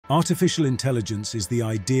Artificial intelligence is the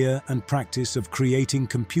idea and practice of creating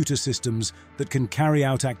computer systems that can carry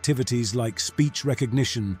out activities like speech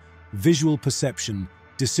recognition, visual perception,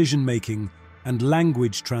 decision-making, and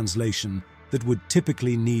language translation that would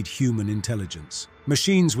typically need human intelligence.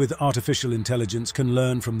 Machines with artificial intelligence can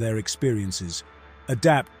learn from their experiences,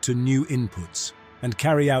 adapt to new inputs, and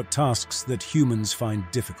carry out tasks that humans find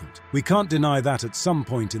difficult. We can't deny that at some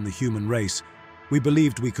point in the human race, we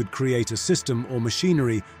believed we could create a system or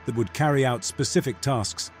machinery that would carry out specific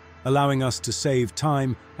tasks, allowing us to save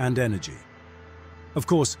time and energy. Of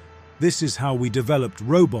course, this is how we developed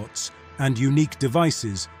robots and unique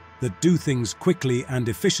devices that do things quickly and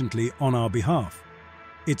efficiently on our behalf.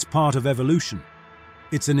 It's part of evolution.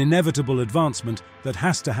 It's an inevitable advancement that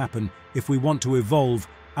has to happen if we want to evolve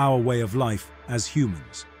our way of life as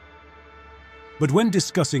humans. But when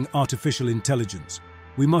discussing artificial intelligence,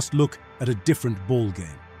 we must look at a different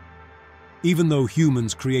ballgame. Even though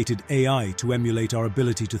humans created AI to emulate our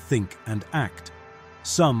ability to think and act,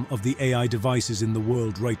 some of the AI devices in the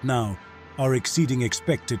world right now are exceeding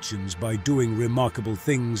expectations by doing remarkable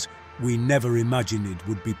things we never imagined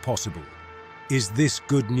would be possible. Is this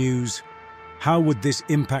good news? How would this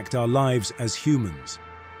impact our lives as humans?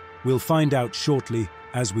 We'll find out shortly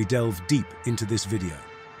as we delve deep into this video.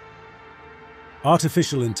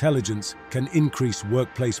 Artificial intelligence can increase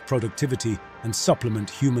workplace productivity and supplement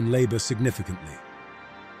human labor significantly.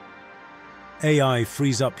 AI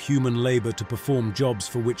frees up human labor to perform jobs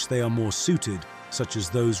for which they are more suited, such as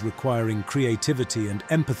those requiring creativity and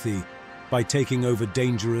empathy, by taking over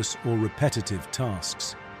dangerous or repetitive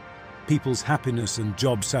tasks. People's happiness and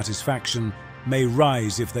job satisfaction may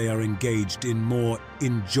rise if they are engaged in more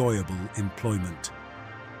enjoyable employment.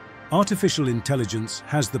 Artificial intelligence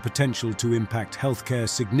has the potential to impact healthcare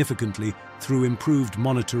significantly through improved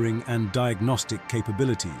monitoring and diagnostic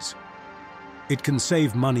capabilities. It can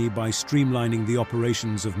save money by streamlining the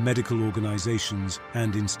operations of medical organizations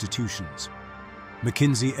and institutions.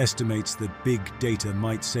 McKinsey estimates that big data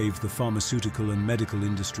might save the pharmaceutical and medical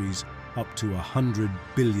industries up to $100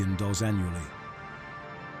 billion annually.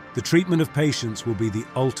 The treatment of patients will be the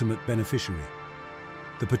ultimate beneficiary.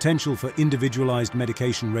 The potential for individualized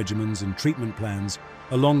medication regimens and treatment plans,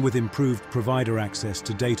 along with improved provider access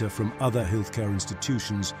to data from other healthcare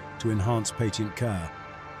institutions to enhance patient care,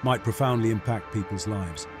 might profoundly impact people's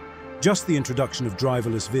lives. Just the introduction of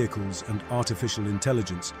driverless vehicles and artificial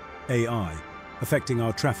intelligence, AI, affecting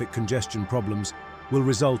our traffic congestion problems will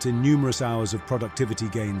result in numerous hours of productivity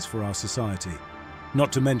gains for our society,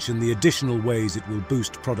 not to mention the additional ways it will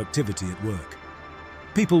boost productivity at work.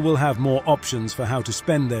 People will have more options for how to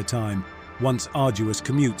spend their time once arduous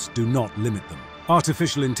commutes do not limit them.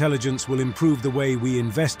 Artificial intelligence will improve the way we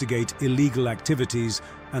investigate illegal activities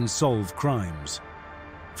and solve crimes.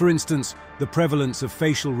 For instance, the prevalence of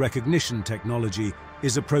facial recognition technology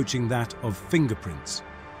is approaching that of fingerprints.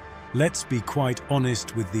 Let's be quite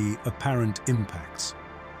honest with the apparent impacts.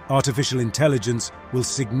 Artificial intelligence will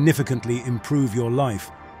significantly improve your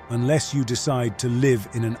life unless you decide to live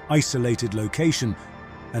in an isolated location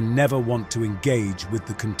and never want to engage with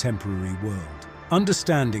the contemporary world.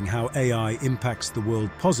 Understanding how AI impacts the world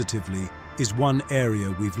positively is one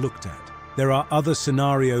area we've looked at. There are other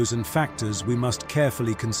scenarios and factors we must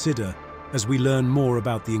carefully consider as we learn more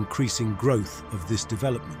about the increasing growth of this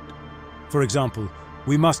development. For example,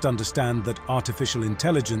 we must understand that artificial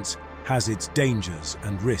intelligence has its dangers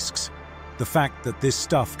and risks. The fact that this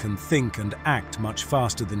stuff can think and act much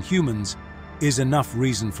faster than humans is enough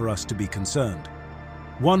reason for us to be concerned.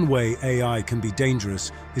 One way AI can be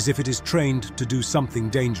dangerous is if it is trained to do something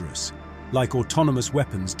dangerous, like autonomous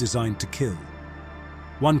weapons designed to kill.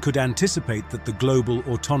 One could anticipate that the global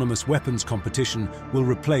autonomous weapons competition will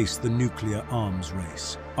replace the nuclear arms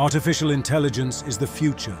race. Artificial intelligence is the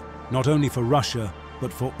future, not only for Russia,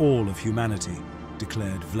 but for all of humanity,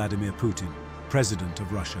 declared Vladimir Putin, president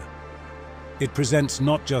of Russia. It presents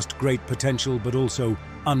not just great potential, but also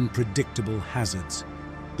unpredictable hazards.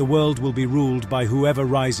 The world will be ruled by whoever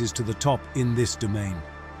rises to the top in this domain.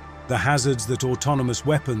 The hazards that autonomous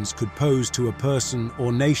weapons could pose to a person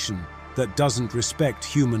or nation that doesn't respect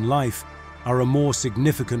human life are a more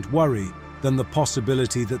significant worry than the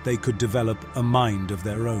possibility that they could develop a mind of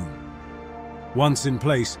their own. Once in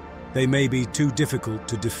place, they may be too difficult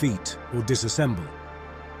to defeat or disassemble.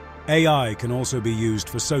 AI can also be used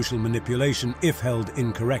for social manipulation if held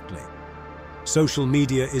incorrectly. Social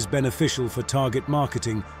media is beneficial for target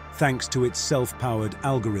marketing thanks to its self-powered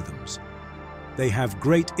algorithms. They have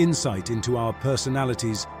great insight into our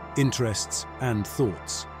personalities, interests, and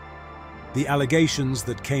thoughts. The allegations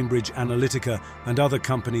that Cambridge Analytica and other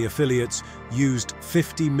company affiliates used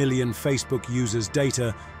 50 million Facebook users'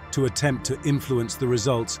 data to attempt to influence the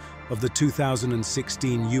results of the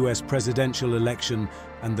 2016 US presidential election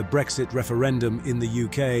and the Brexit referendum in the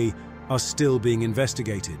UK are still being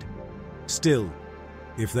investigated. Still,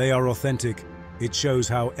 if they are authentic, it shows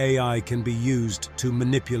how AI can be used to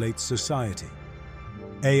manipulate society.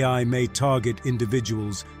 AI may target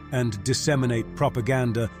individuals and disseminate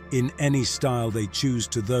propaganda in any style they choose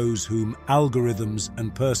to those whom algorithms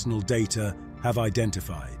and personal data have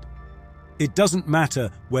identified. It doesn't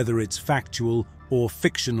matter whether it's factual or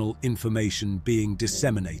fictional information being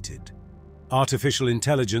disseminated. Artificial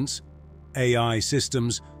intelligence, AI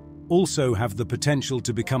systems, also have the potential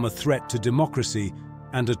to become a threat to democracy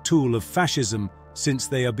and a tool of fascism since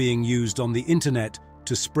they are being used on the internet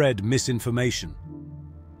to spread misinformation.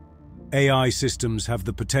 AI systems have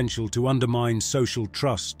the potential to undermine social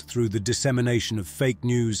trust through the dissemination of fake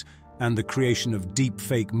news and the creation of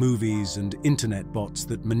deep-fake movies and internet bots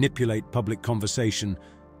that manipulate public conversation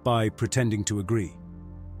by pretending to agree.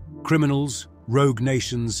 Criminals, rogue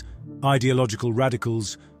nations, ideological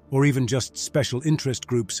radicals, or even just special interest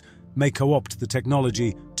groups may co-opt the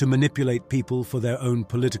technology to manipulate people for their own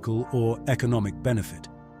political or economic benefit.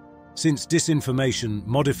 Since disinformation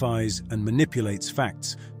modifies and manipulates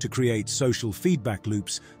facts to create social feedback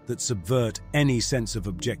loops that subvert any sense of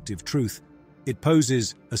objective truth, it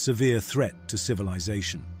poses a severe threat to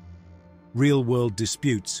civilization. Real-world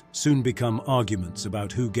disputes soon become arguments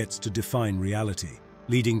about who gets to define reality,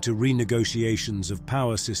 leading to renegotiations of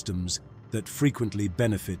power systems that frequently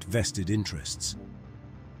benefit vested interests.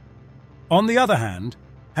 On the other hand,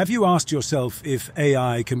 have you asked yourself if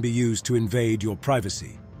AI can be used to invade your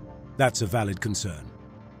privacy? That's a valid concern.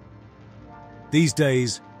 These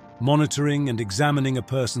days, monitoring and examining a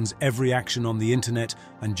person's every action on the internet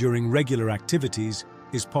and during regular activities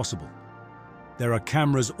is possible. There are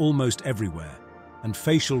cameras almost everywhere, and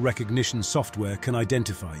facial recognition software can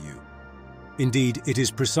identify you. Indeed, it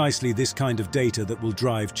is precisely this kind of data that will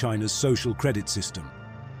drive China's social credit system,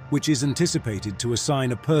 which is anticipated to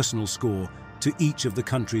assign a personal score to each of the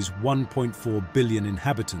country's 1.4 billion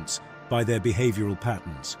inhabitants by their behavioral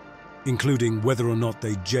patterns, including whether or not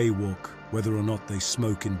they jaywalk, whether or not they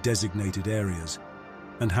smoke in designated areas,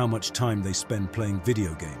 and how much time they spend playing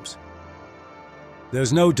video games.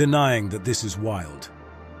 There's no denying that this is wild.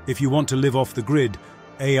 If you want to live off the grid,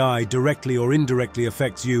 AI directly or indirectly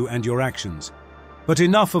affects you and your actions. But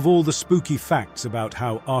enough of all the spooky facts about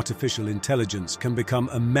how artificial intelligence can become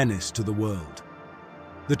a menace to the world.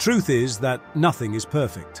 The truth is that nothing is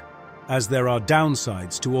perfect, as there are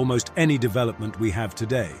downsides to almost any development we have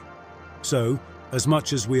today. So, as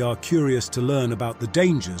much as we are curious to learn about the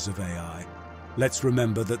dangers of AI, let's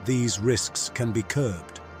remember that these risks can be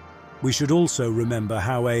curbed. We should also remember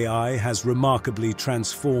how AI has remarkably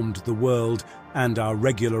transformed the world and our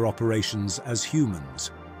regular operations as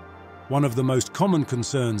humans. One of the most common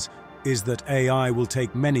concerns is that AI will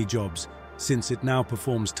take many jobs, since it now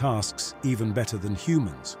performs tasks even better than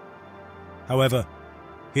humans. However,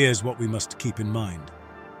 here's what we must keep in mind.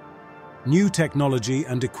 New technology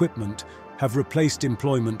and equipment have replaced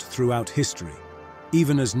employment throughout history,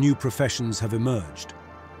 even as new professions have emerged.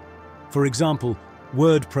 For example,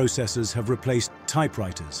 word processors have replaced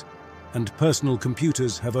typewriters, and personal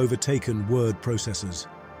computers have overtaken word processors.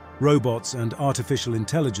 Robots and artificial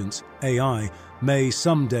intelligence, AI, may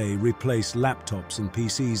someday replace laptops and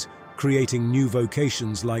PCs, creating new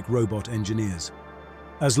vocations like robot engineers.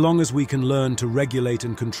 As long as we can learn to regulate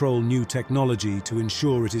and control new technology to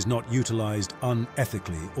ensure it is not utilized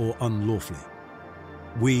unethically or unlawfully.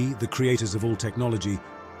 We, the creators of all technology,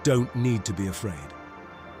 don't need to be afraid.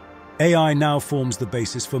 AI now forms the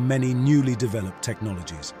basis for many newly developed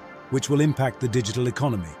technologies, which will impact the digital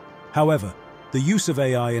economy. However, the use of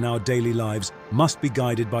AI in our daily lives must be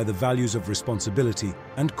guided by the values of responsibility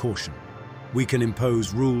and caution. We can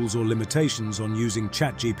impose rules or limitations on using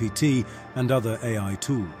ChatGPT and other AI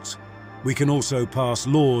tools. We can also pass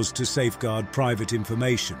laws to safeguard private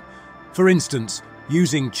information. For instance,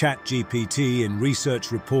 using ChatGPT in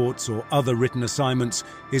research reports or other written assignments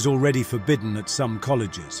is already forbidden at some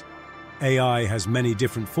colleges. AI has many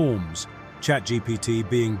different forms, ChatGPT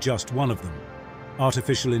being just one of them.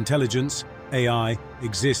 Artificial intelligence, AI,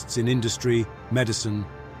 exists in industry, medicine,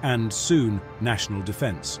 and soon national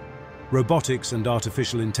defense. Robotics and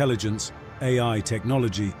artificial intelligence, AI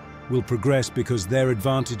technology, will progress because their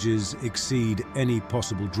advantages exceed any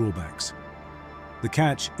possible drawbacks. The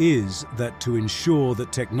catch is that to ensure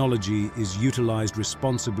that technology is utilized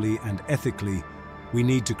responsibly and ethically, we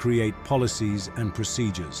need to create policies and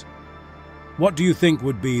procedures. What do you think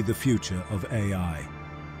would be the future of AI?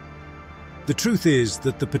 The truth is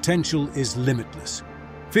that the potential is limitless.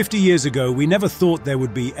 50 years ago, we never thought there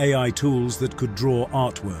would be AI tools that could draw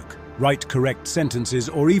artwork, write correct sentences,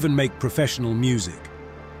 or even make professional music.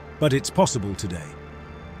 But it's possible today.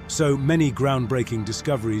 So many groundbreaking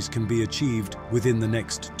discoveries can be achieved within the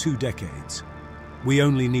next 2 decades. We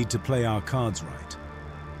only need to play our cards right.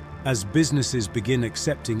 As businesses begin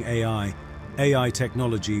accepting AI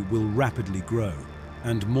technology will rapidly grow,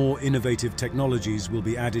 and more innovative technologies will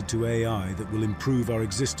be added to AI that will improve our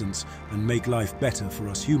existence and make life better for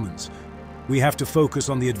us humans. We have to focus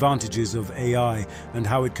on the advantages of AI and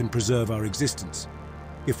how it can preserve our existence.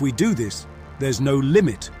 If we do this, there's no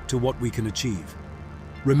limit to what we can achieve.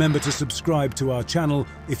 Remember to subscribe to our channel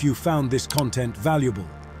if you found this content valuable.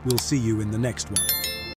 We'll see you in the next one.